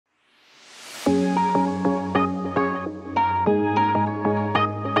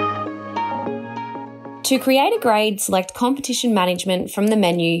To create a grade, select Competition Management from the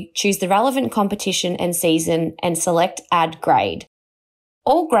menu, choose the relevant competition and season, and select Add Grade.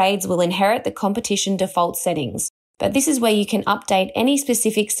 All grades will inherit the competition default settings, but this is where you can update any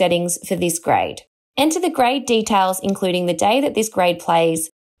specific settings for this grade. Enter the grade details, including the day that this grade plays,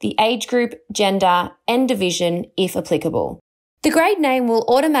 the age group, gender, and division, if applicable. The grade name will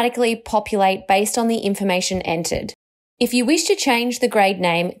automatically populate based on the information entered. If you wish to change the grade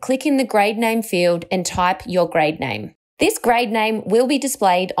name, click in the grade name field and type your grade name. This grade name will be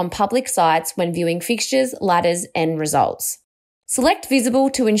displayed on public sites when viewing fixtures, ladders, and results. Select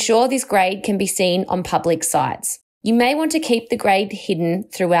Visible to ensure this grade can be seen on public sites. You may want to keep the grade hidden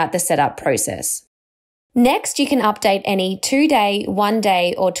throughout the setup process. Next, you can update any 2-day,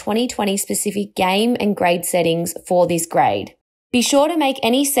 1-day, or 2020 specific game and grade settings for this grade. Be sure to make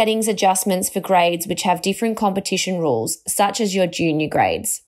any settings adjustments for grades which have different competition rules, such as your junior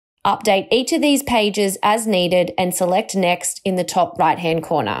grades. Update each of these pages as needed and select Next in the top right-hand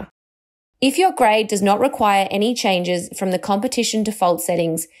corner. If your grade does not require any changes from the competition default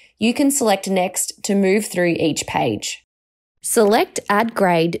settings, you can select Next to move through each page. Select Add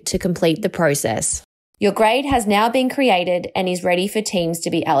Grade to complete the process. Your grade has now been created and is ready for teams to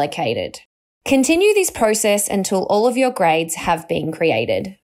be allocated. Continue this process until all of your grades have been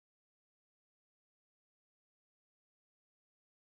created.